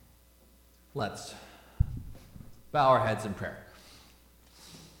Let's bow our heads in prayer.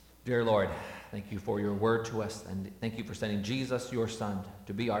 Dear Lord, thank you for your word to us, and thank you for sending Jesus, your Son,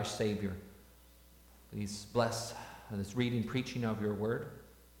 to be our Savior. Please bless this reading, preaching of your word.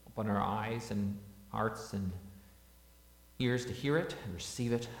 Open our eyes and hearts and ears to hear it and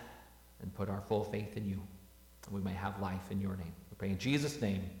receive it, and put our full faith in you, and we may have life in your name. We pray in Jesus'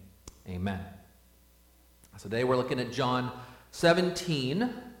 name, amen. So today we're looking at John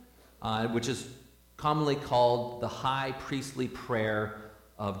 17, which is commonly called the high priestly prayer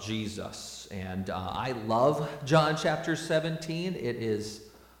of Jesus. And I love John chapter 17. It is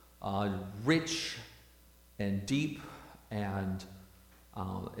rich and deep, and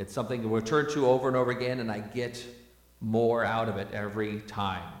it's something we return to over and over again, and I get more out of it every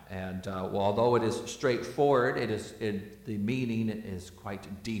time. And although it is straightforward, the meaning is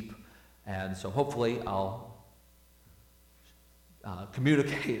quite deep. And so hopefully I'll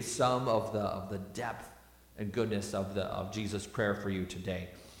communicate some of the depth and goodness of Jesus' prayer for you today.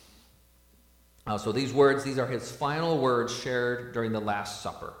 So these are his final words shared during the Last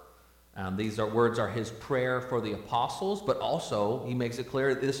Supper. These words are his prayer for the apostles, but also he makes it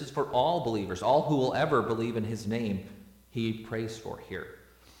clear that this is for all believers, all who will ever believe in his name, he prays for here.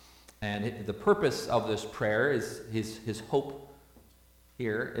 And the purpose of this prayer is his hope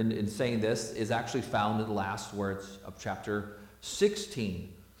here in saying this is actually found in the last words of chapter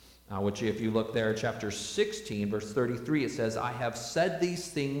 16, which if you look there, chapter 16, verse 33, it says, "I have said these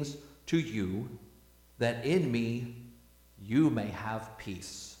things to you, that in me you may have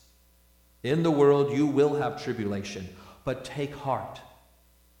peace. In the world you will have tribulation, but take heart.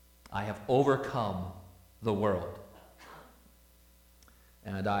 I have overcome the world."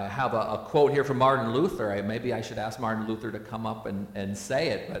 And I have a quote here from Martin Luther. Maybe I should ask Martin Luther to come up and say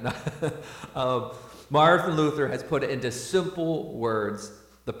it. But Martin Luther has put it into simple words,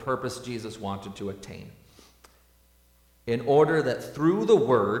 the purpose Jesus wanted to attain. In order that through the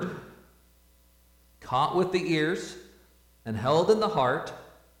word, caught with the ears and held in the heart,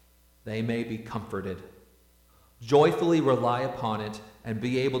 they may be comforted, joyfully rely upon it, and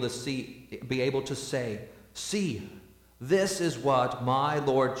be able to say, "See, this is what my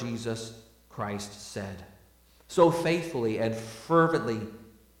Lord Jesus Christ said. So faithfully and fervently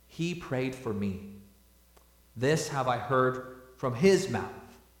he prayed for me. This have I heard from his mouth."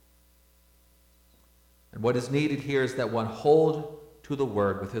 And what is needed here is that one hold to the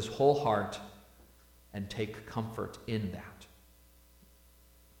word with his whole heart and take comfort in that.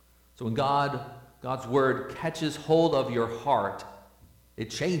 So when God's word catches hold of your heart, it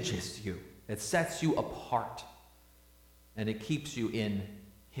changes you. It sets you apart. And it keeps you in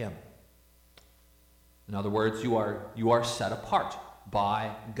him. In other words, you are set apart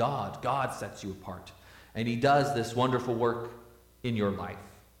by God. God sets you apart. And he does this wonderful work in your life.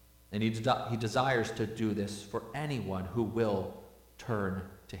 And he desires to do this for anyone who will turn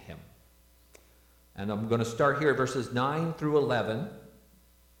to him. And I'm going to start here at verses 9 through 11.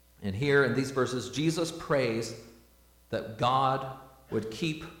 And here in these verses, Jesus prays that God would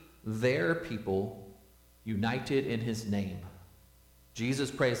keep their people united in his name.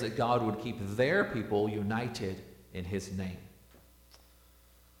 Jesus prays that God would keep their people united in his name.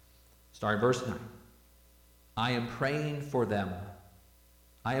 Starting verse 9. "I am praying for them.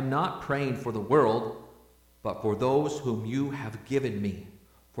 I am not praying for the world, but for those whom you have given me,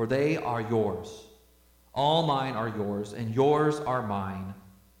 for they are yours. All mine are yours, and yours are mine,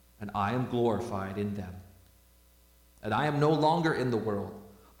 and I am glorified in them. And I am no longer in the world,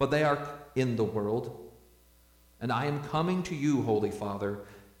 but they are in the world. And I am coming to you, Holy Father.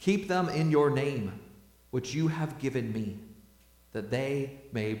 Keep them in your name, which you have given me, that they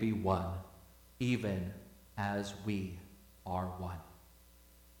may be one, even as we are one."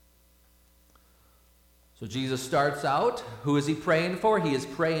 So Jesus starts out. Who is he praying for? He is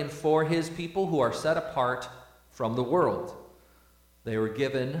praying for his people who are set apart from the world. They were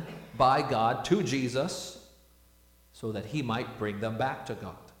given by God to Jesus so that he might bring them back to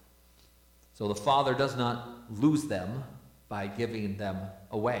God. So the Father does not lose them by giving them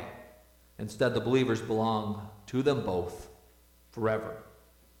away. Instead, the believers belong to them both forever.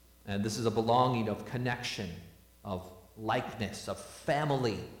 And this is a belonging of connection, of likeness, of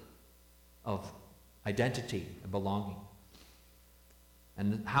family, of identity and belonging.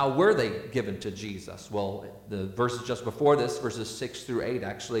 And how were they given to Jesus? Well, the verses just before this, verses 6 through 8,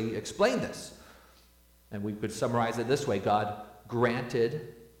 actually explain this. And we could summarize it this way. God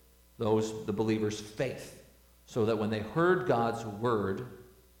granted the believers faith, so that when they heard God's word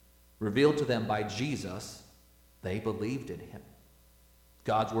revealed to them by Jesus, they believed in him.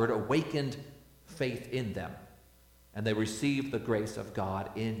 God's word awakened faith in them, and they received the grace of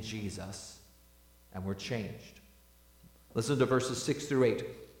God in Jesus and we're changed. Listen to verses 6 through 8.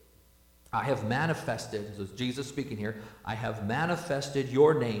 I have manifested, this is Jesus speaking here, I have manifested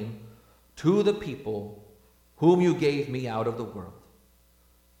your name to the people whom you gave me out of the world.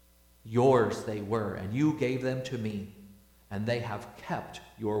 Yours they were, and you gave them to me, and they have kept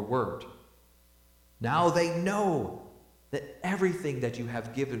your word. Now they know that everything that you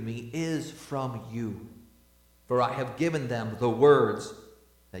have given me is from you. For I have given them the words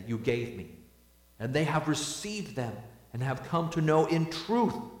that you gave me, and they have received them and have come to know in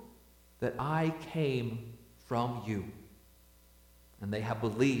truth that I came from you, and they have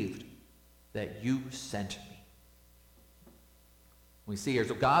believed that you sent me. We see here,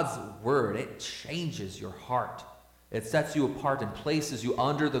 so God's word, it changes your heart. It sets you apart and places you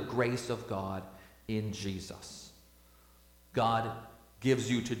under the grace of God in Jesus. God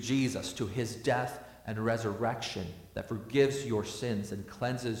gives you to Jesus, to his death and resurrection that forgives your sins and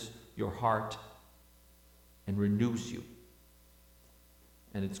cleanses your heart and renews you.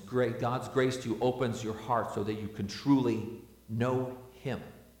 And it's great. God's grace to you opens your heart so that you can truly know him.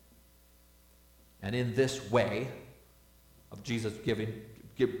 And in this way of Jesus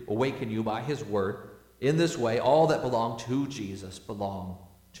awaken you by his word, in this way, all that belong to Jesus belong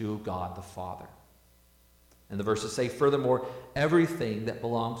to God the Father. And the verses say, furthermore, everything that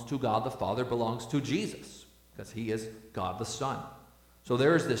belongs to God the Father belongs to Jesus, because he is God the Son. So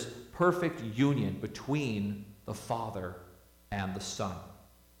there is this perfect union between the Father and the Son.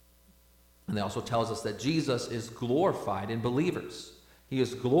 And it also tells us that Jesus is glorified in believers. He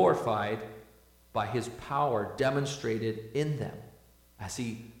is glorified by his power demonstrated in them as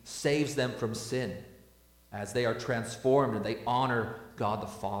he saves them from sin, as they are transformed and they honor God the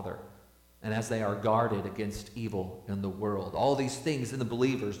Father, and as they are guarded against evil in the world. All these things in the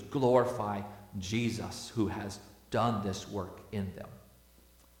believers glorify Jesus, who has done this work in them.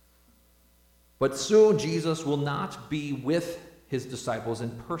 But soon Jesus will not be with his disciples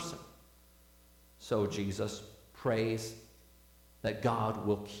in person. So Jesus prays that God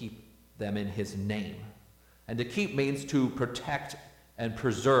will keep them in his name. And to keep means to protect and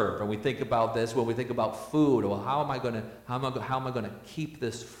preserve. And we think about this when we think about food. Well, how am I going to keep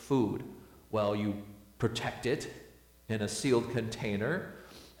this food? Well, you protect it in a sealed container,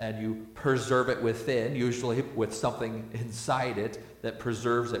 and you preserve it within, usually with something inside it that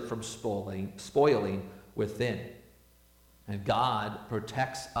preserves it from spoiling within. And God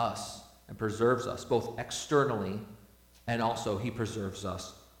protects us and preserves us both externally, and also he preserves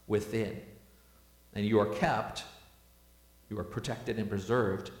us within. And you are protected and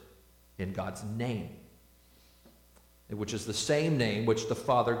preserved in God's name, which is the same name which the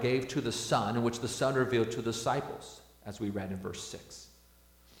Father gave to the Son and which the Son revealed to the disciples, as we read in verse 6.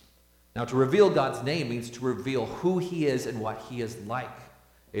 Now, to reveal God's name means to reveal who he is and what he is like.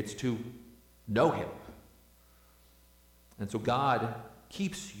 It's to know him. And so God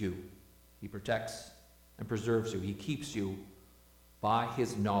keeps you. He protects and preserves you. He keeps you by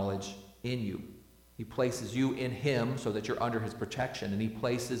his knowledge in you. He places you in him so that you're under his protection, and he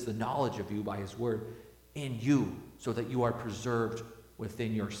places the knowledge of you by his word in you so that you are preserved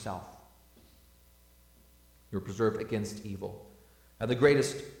within yourself. You're preserved against evil. And the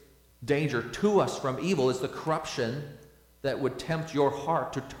greatest danger to us from evil is the corruption that would tempt your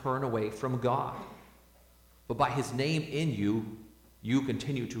heart to turn away from God. But by his name in you, you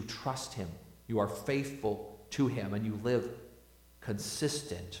continue to trust him. You are faithful to him, and you live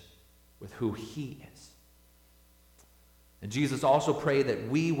consistent with who he is. And Jesus also prayed that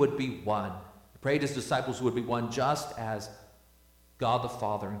we would be one. He prayed his disciples would be one, just as God the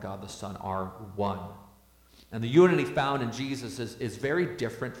Father and God the Son are one. And the unity found in Jesus is very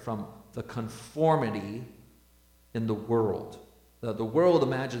different from the conformity in the world. The world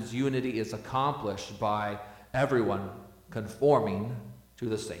imagines unity is accomplished by everyone conforming to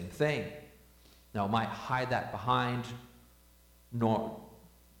the same thing. Now, it might hide that behind noble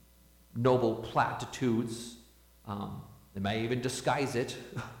platitudes. It may even disguise it.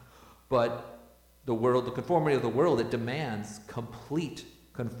 But the conformity of the world, it demands complete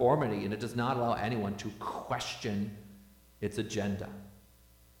conformity, and it does not allow anyone to question its agenda.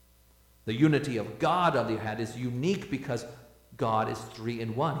 The unity of God, on the other hand, is unique because God is three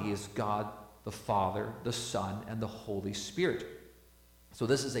in one. He is God the Father, the Son, and the Holy Spirit. So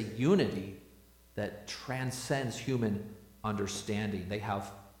this is a unity that transcends human understanding. They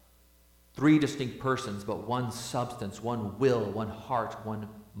have three distinct persons, but one substance, one will, one heart, one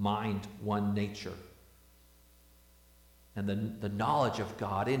mind, one nature. And the knowledge of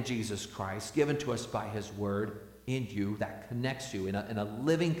God in Jesus Christ, given to us by his word in you, that connects you in a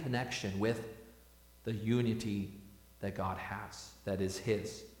living connection with the unity that God has, that is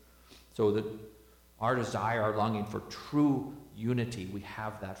his. So Our desire, our longing for true unity, we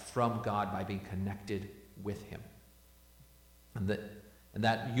have that from God by being connected with him. And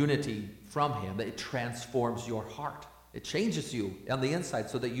that unity from him, that it transforms your heart. It changes you on the inside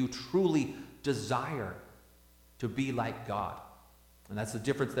so that you truly desire to be like God. And that's the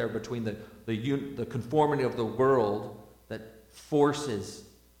difference there between the conformity of the world that forces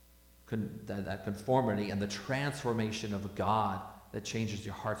that conformity and the transformation of God that changes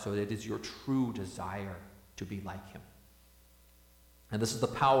your heart so that it is your true desire to be like him. And this is the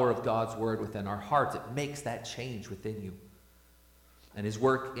power of God's word within our hearts. It makes that change within you. And his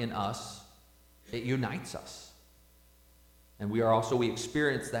work in us, it unites us. And we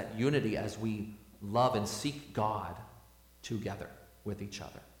experience that unity as we love and seek God together with each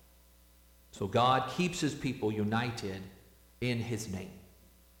other. So God keeps his people united in his name.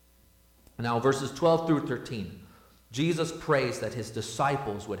 Now, verses 12 through 13, Jesus prays that his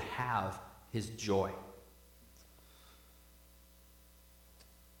disciples would have his joy.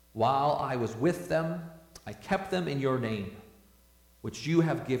 While I was with them, I kept them in your name, which you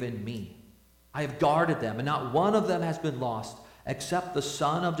have given me. I have guarded them, and not one of them has been lost, except the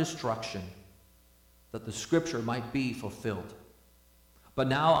son of destruction, that the scripture might be fulfilled. But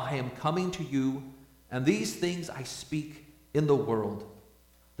now I am coming to you, and these things I speak in the world,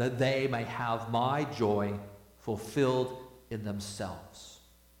 that they may have my joy fulfilled in themselves.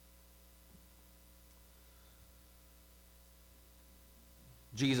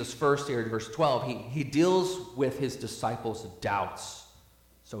 Jesus first here in verse 12, he deals with his disciples' doubts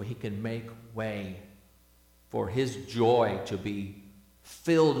so he can make way for his joy to be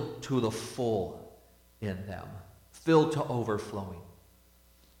filled to the full in them, filled to overflowing.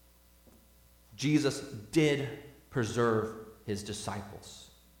 Jesus did preserve his disciples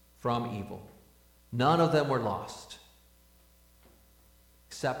from evil. None of them were lost,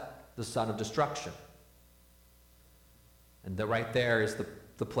 except the son of destruction. And right there is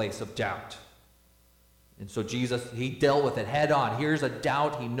the place of doubt. And so Jesus, he dealt with it head on. Here's a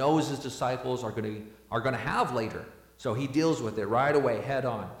doubt he knows his disciples are going to have later. So he deals with it right away, head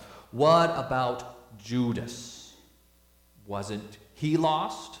on. What about Judas? Wasn't he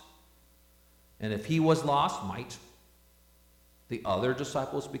lost? And if he was lost, might the other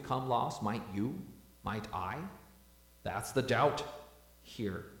disciples become lost? Might you? Might I? That's the doubt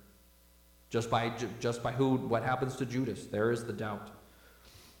here. Just by what happens to Judas, there is the doubt.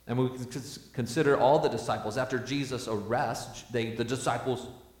 And we consider all the disciples. After Jesus' arrest, the disciples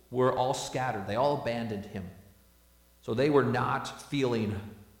were all scattered. They all abandoned him. So they were not feeling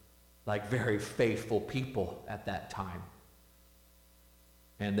like very faithful people at that time.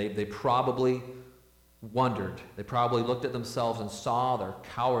 And they probably wondered. They probably looked at themselves and saw their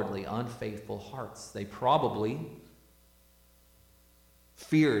cowardly, unfaithful hearts. They probably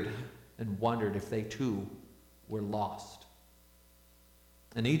feared and wondered if they too were lost.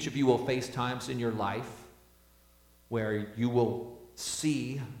 And each of you will face times in your life where you will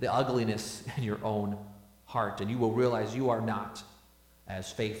see the ugliness in your own heart, and you will realize you are not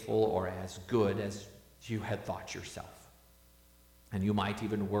as faithful or as good as you had thought yourself. And you might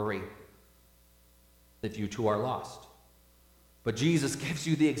even worry that you too are lost. But Jesus gives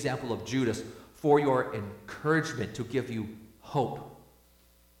you the example of Judas for your encouragement, to give you hope,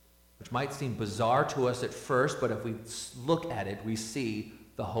 which might seem bizarre to us at first, but if we look at it, we see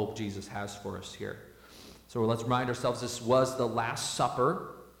the hope Jesus has for us here. So let's remind ourselves, this was the Last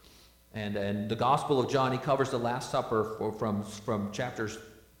Supper, and the Gospel of John, he covers the Last Supper from chapters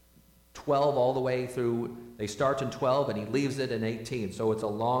 12 all the way through. They start in 12 and he leaves it in 18, so it's a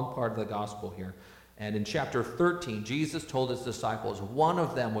long part of the Gospel here. And in chapter 13, Jesus told his disciples one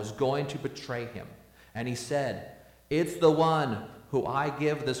of them was going to betray him. And he said, "It's the one who I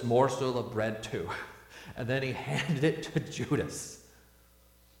give this morsel of bread to." And then he handed it to Judas.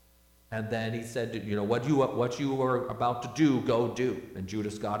 And then he said, what you were about to do, go do. And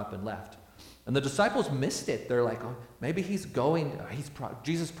Judas got up and left. And the disciples missed it. They're like, oh, maybe he's going.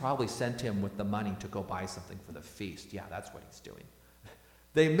 Jesus probably sent him with the money to go buy something for the feast. Yeah, that's what he's doing.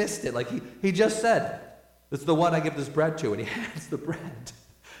 They missed it. Like he just said, "It's the one I give this bread to," and he hands the bread.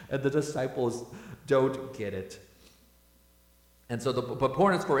 And the disciples don't get it. And so the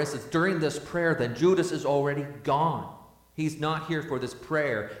point is, for instance, during this prayer, then Judas is already gone. He's not here for this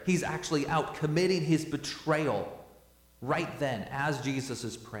prayer. He's actually out committing his betrayal right then as Jesus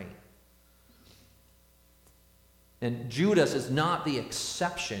is praying. And Judas is not the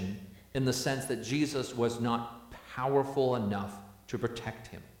exception in the sense that Jesus was not powerful enough to protect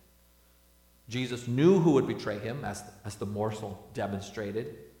him. Jesus knew who would betray him, as the morsel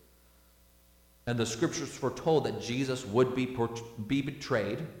demonstrated. And the scriptures foretold that Jesus would be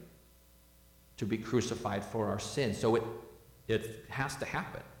betrayed to be crucified for our sins. So it has to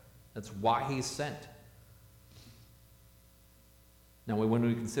happen. That's why he's sent. Now, when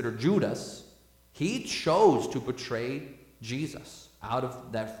we consider Judas, he chose to betray Jesus out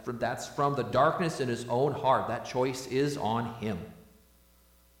of that. That's from the darkness in his own heart. That choice is on him.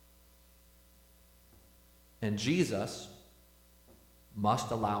 And Jesus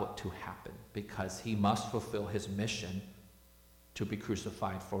must allow it to happen because he must fulfill his mission to be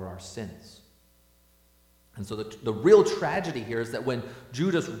crucified for our sins. And so the real tragedy here is that when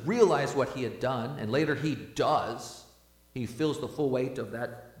Judas realized what he had done, and later he does, he feels the full weight of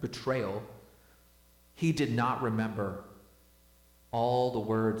that betrayal, he did not remember all the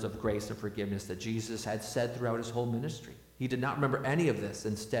words of grace and forgiveness that Jesus had said throughout his whole ministry. He did not remember any of this.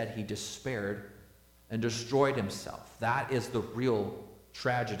 Instead, he despaired and destroyed himself. That is the real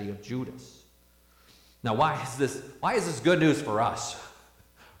tragedy of Judas. Now, why is this good news for us?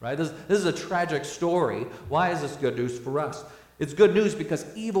 Right? This is a tragic story. Why is this good news for us? It's good news because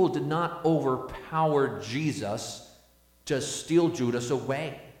evil did not overpower Jesus to steal Judas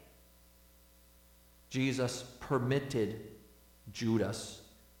away. Jesus permitted Judas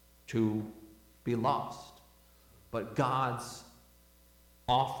to be lost. But God's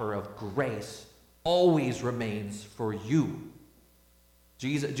offer of grace always remains for you.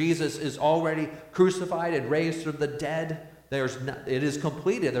 Jesus is already crucified and raised from the dead. It is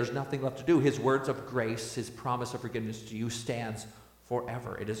completed. There's nothing left to do. His words of grace, his promise of forgiveness to you stands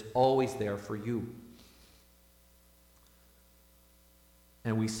forever. It is always there for you.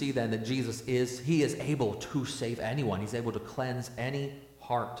 And we see then that Jesus is able to save anyone. He's able to cleanse any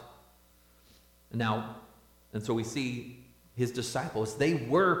heart. And so we see his disciples, they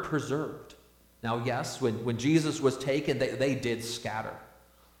were preserved. Now, yes, when Jesus was taken, they did scatter.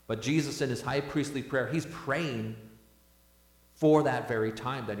 But Jesus in his high priestly prayer, he's praying for that very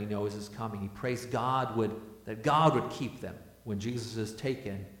time that he knows is coming. He prays that God would keep them. When Jesus is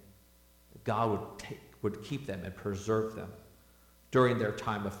taken, God would keep them and preserve them during their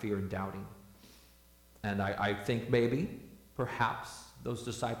time of fear and doubting. And I think perhaps those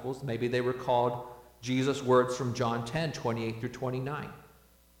disciples, maybe they recalled Jesus' words from John 10, 28 through 29.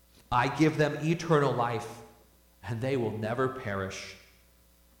 I give them eternal life, and they will never perish,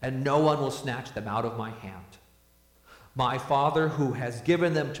 and no one will snatch them out of my hand. My Father who has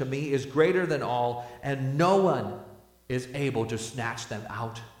given them to me is greater than all, and no one is able to snatch them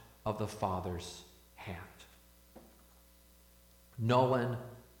out of the Father's hand. No one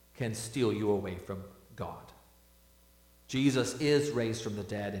can steal you away from God. Jesus is raised from the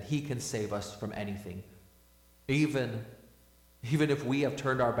dead, and he can save us from anything, even if we have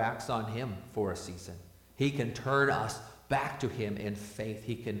turned our backs on him for a season. He can turn us back to him in faith.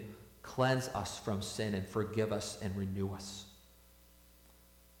 He can cleanse us from sin and forgive us and renew us.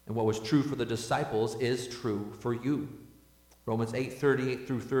 And what was true for the disciples is true for you. Romans 8:38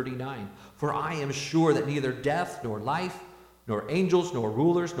 through 39. For I am sure that neither death nor life, nor angels, nor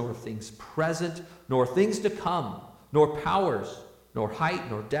rulers, nor things present, nor things to come, nor powers, nor height,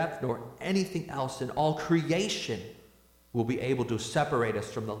 nor depth, nor anything else in all creation will be able to separate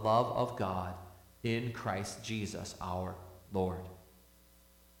us from the love of God in Christ Jesus our Lord.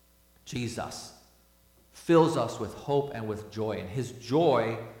 Jesus fills us with hope and with joy, and his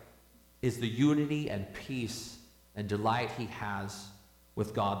joy is the unity and peace and delight he has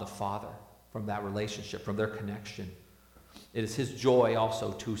with God the Father from that relationship, from their connection. It is his joy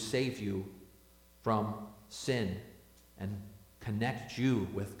also to save you from sin and connect you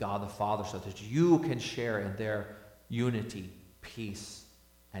with God the Father so that you can share in their unity, peace,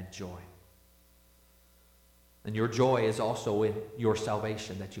 and joy. And your joy is also in your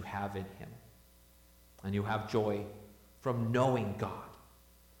salvation that you have in him. And you have joy from knowing God.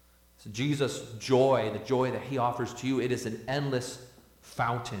 So Jesus' joy, the joy that he offers to you, it is an endless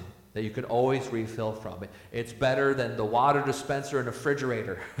fountain that you can always refill from. It's better than the water dispenser in a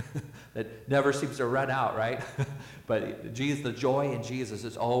refrigerator that never seems to run out, right? But the joy in Jesus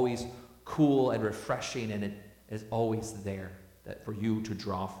is always cool and refreshing, and it is always there for you to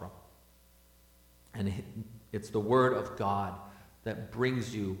draw from. And it's the word of God that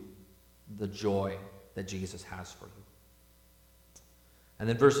brings you the joy that Jesus has for you. And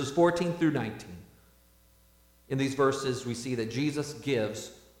then verses 14 through 19. In these verses, we see that Jesus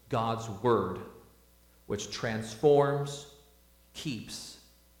gives God's word, which transforms, keeps,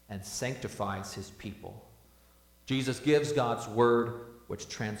 and sanctifies his people. Jesus gives God's word, which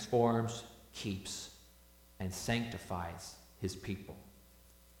transforms, keeps, and sanctifies his people.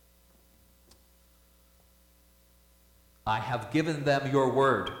 I have given them your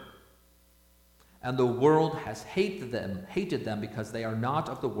word, and the world has hated them because they are not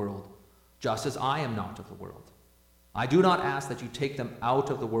of the world, just as I am not of the world. I do not ask that you take them out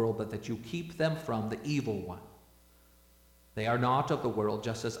of the world, but that you keep them from the evil one. They are not of the world,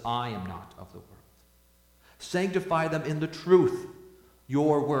 just as I am not of the world. Sanctify them in the truth.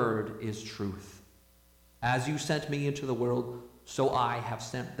 Your word is truth. As you sent me into the world, so I have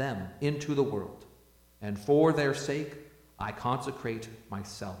sent them into the world. And for their sake I consecrate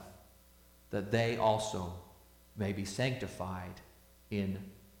myself, that they also may be sanctified in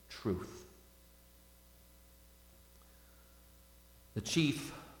truth. The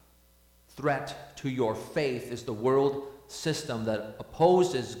chief threat to your faith is the world system that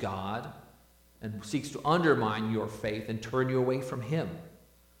opposes God and seeks to undermine your faith and turn you away from him.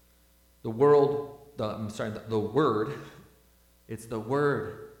 The word, it's the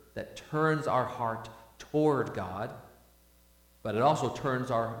word that turns our heart toward God, but it also turns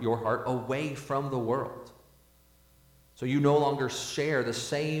your heart away from the world. So you no longer share the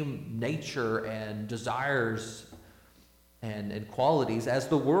same nature and desires and qualities as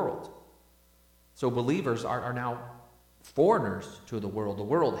the world. So believers are now foreigners to the world. The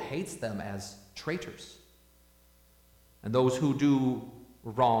world hates them as traitors. And those who do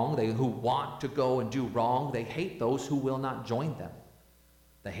wrong, who want to go and do wrong, they hate those who will not join them.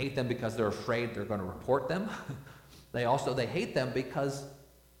 They hate them because they're afraid they're going to report them. They hate them because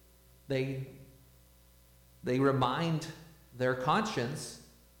they remind their conscience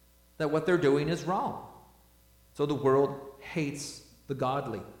that what they're doing is wrong. So the world hates the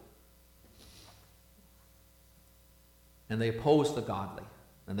godly. And they oppose the godly.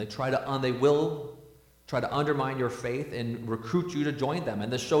 And they will try to undermine your faith and recruit you to join them.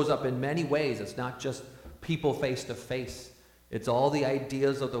 And this shows up in many ways. It's not just people face to face. It's all the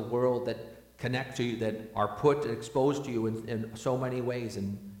ideas of the world that connect to you, that are exposed to you in so many ways.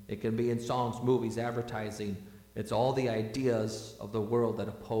 And it can be in songs, movies, advertising. It's all the ideas of the world that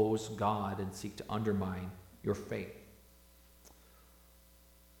oppose God and seek to undermine your faith.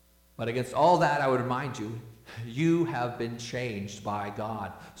 But against all that, I would remind you, you have been changed by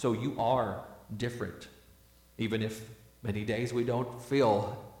God. So you are different, even if many days we don't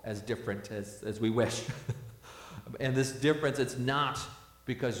feel as different as we wish. And this difference, it's not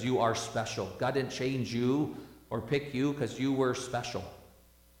because you are special. God didn't change you or pick you because you were special.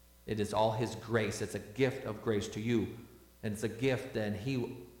 It is all his grace. It's a gift of grace to you. And it's a gift that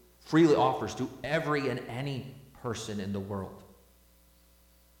he freely offers to every and any person in the world.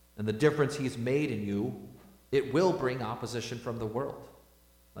 And the difference he's made in you, it will bring opposition from the world.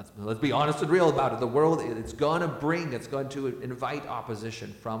 Let's be honest and real about it. The world, it's going to invite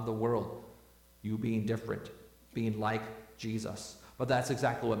opposition from the world. You being different, being like Jesus. But that's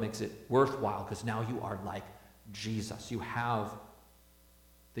exactly what makes it worthwhile, because now you are like Jesus. You have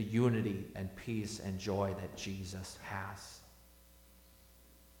the unity and peace and joy that Jesus has.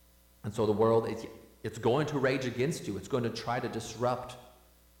 And so the world, it's going to rage against you. It's going to try to disrupt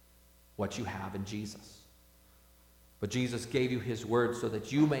what you have in Jesus. But Jesus gave you his word so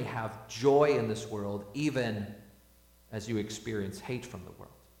that you may have joy in this world, even as you experience hate from the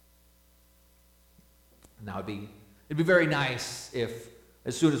world. Now, it'd be very nice if,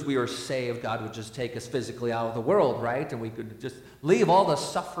 as soon as we are saved, God would just take us physically out of the world, right? And we could just leave all the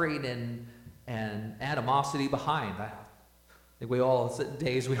suffering and animosity behind. I think we all,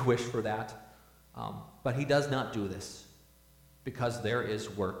 days we wish for that. But he does not do this, because there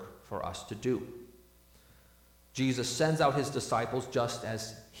is work for us to do. Jesus sends out his disciples just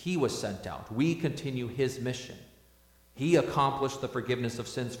as he was sent out. We continue his mission. He accomplished the forgiveness of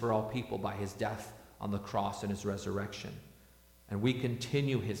sins for all people by his death on the cross and his resurrection. And we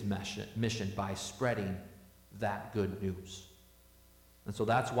continue his mission by spreading that good news. And so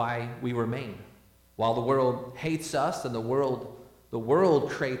that's why we remain. While the world hates us and the world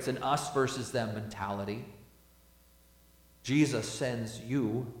creates an us versus them mentality, Jesus sends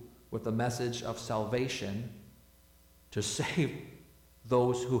you with the message of salvation to save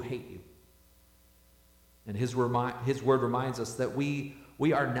those who hate you. And his word reminds us that we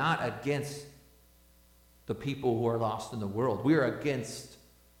are not against the people who are lost in the world. We are against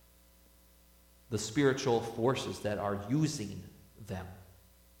the spiritual forces that are using them.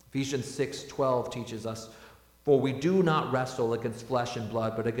 Ephesians 6:12 teaches us, "For we do not wrestle against flesh and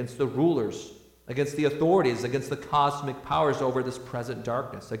blood, but against the rulers, against the authorities, against the cosmic powers over this present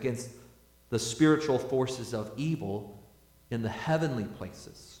darkness, against the spiritual forces of evil in the heavenly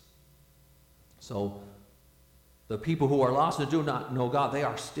places." So the people who are lost and do not know God, they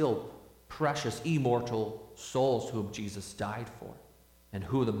are still precious, immortal souls whom Jesus died for and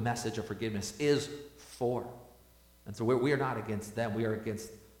who the message of forgiveness is for. And so we are not against them. We are against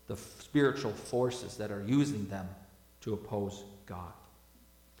the spiritual forces that are using them to oppose God.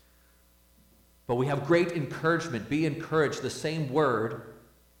 But we have great encouragement. Be encouraged. The same word,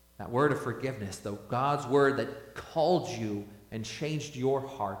 that word of forgiveness, God's word that called you and changed your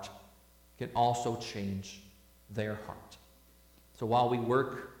heart, can also change their heart. So while we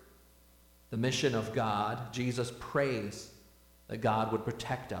work the mission of God, Jesus prays that God would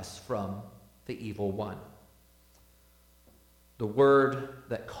protect us from the evil one. The word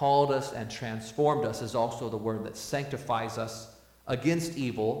that called us and transformed us is also the word that sanctifies us against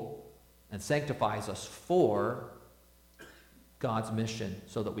evil and sanctifies us for God's mission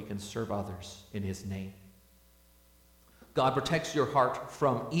so that we can serve others in his name. God protects your heart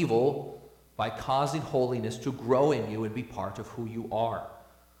from evil by causing holiness to grow in you and be part of who you are.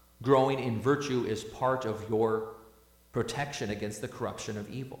 Growing in virtue is part of your protection against the corruption of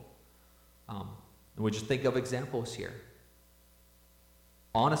evil. And we just think of examples here.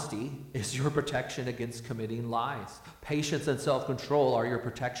 Honesty is your protection against committing lies. Patience and self-control are your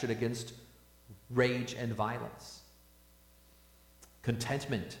protection against rage and violence.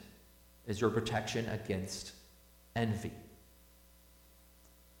 Contentment is your protection against envy.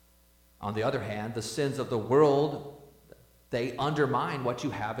 On the other hand, the sins of the world, they undermine what you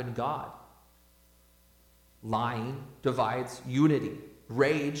have in God. Lying divides unity.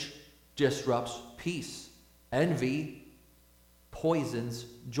 Rage disrupts peace. Envy poisons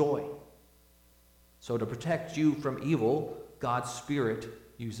joy. So to protect you from evil, God's Spirit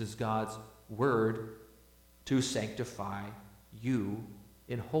uses God's word to sanctify you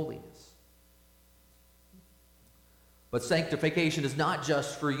in holiness. But sanctification is not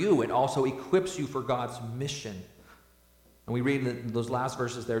just for you, it also equips you for God's mission. And we read in those last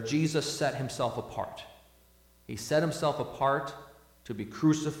verses there, Jesus set himself apart. He set himself apart to be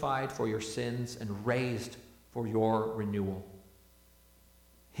crucified for your sins and raised for your renewal.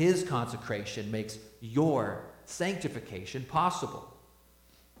 His consecration makes your sanctification possible.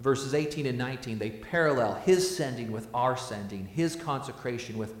 Verses 18 and 19, they parallel his sending with our sending, his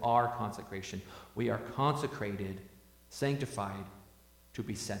consecration with our consecration. We are consecrated, sanctified, to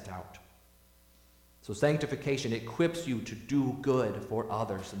be sent out. So sanctification equips you to do good for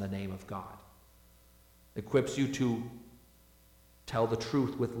others in the name of God. Equips you to tell the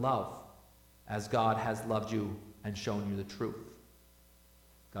truth with love, as God has loved you and shown you the truth.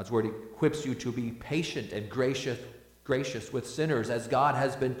 God's word equips you to be patient and gracious with sinners, as God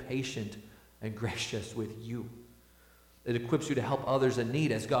has been patient and gracious with you. It equips you to help others in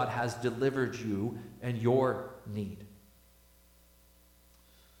need, as God has delivered you and your need.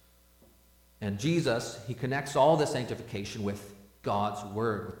 And Jesus, he connects all the sanctification with God's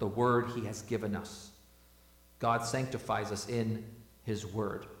word, with the word he has given us. God sanctifies us in his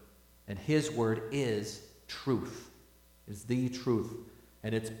word. And his word is truth, is the truth.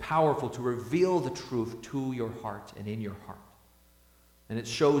 And it's powerful to reveal the truth to your heart and in your heart. And it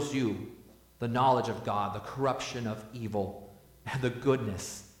shows you the knowledge of God, the corruption of evil, and the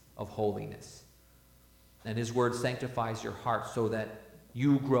goodness of holiness. And his word sanctifies your heart so that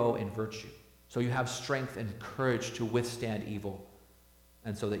you grow in virtue, so you have strength and courage to withstand evil,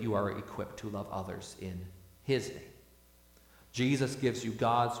 and so that you are equipped to love others in his name. Jesus gives you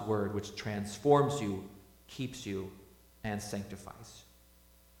God's word, which transforms you, keeps you, and sanctifies.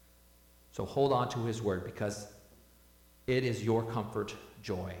 So hold on to his word, because it is your comfort,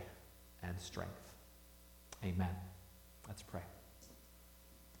 joy, and strength. Amen. Let's pray.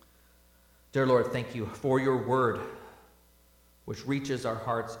 Dear Lord, thank you for your word, which reaches our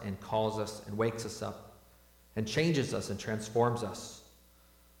hearts and calls us and wakes us up and changes us and transforms us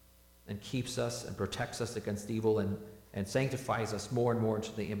and keeps us and protects us against evil and sanctifies us more and more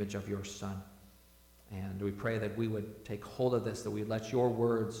into the image of your Son. And we pray that we would take hold of this, that we let your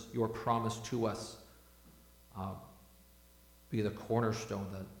words, your promise to us, be the cornerstone,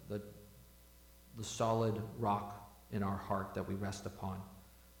 the solid rock in our heart that we rest upon,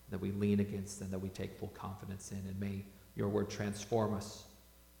 that we lean against, and that we take full confidence in. And may your word transform us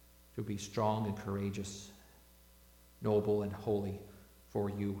to be strong and courageous, noble and holy for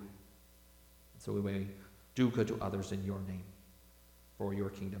you, so we may do good to others in your name, for your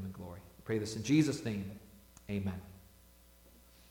kingdom and glory. We pray this in Jesus' name. Amen.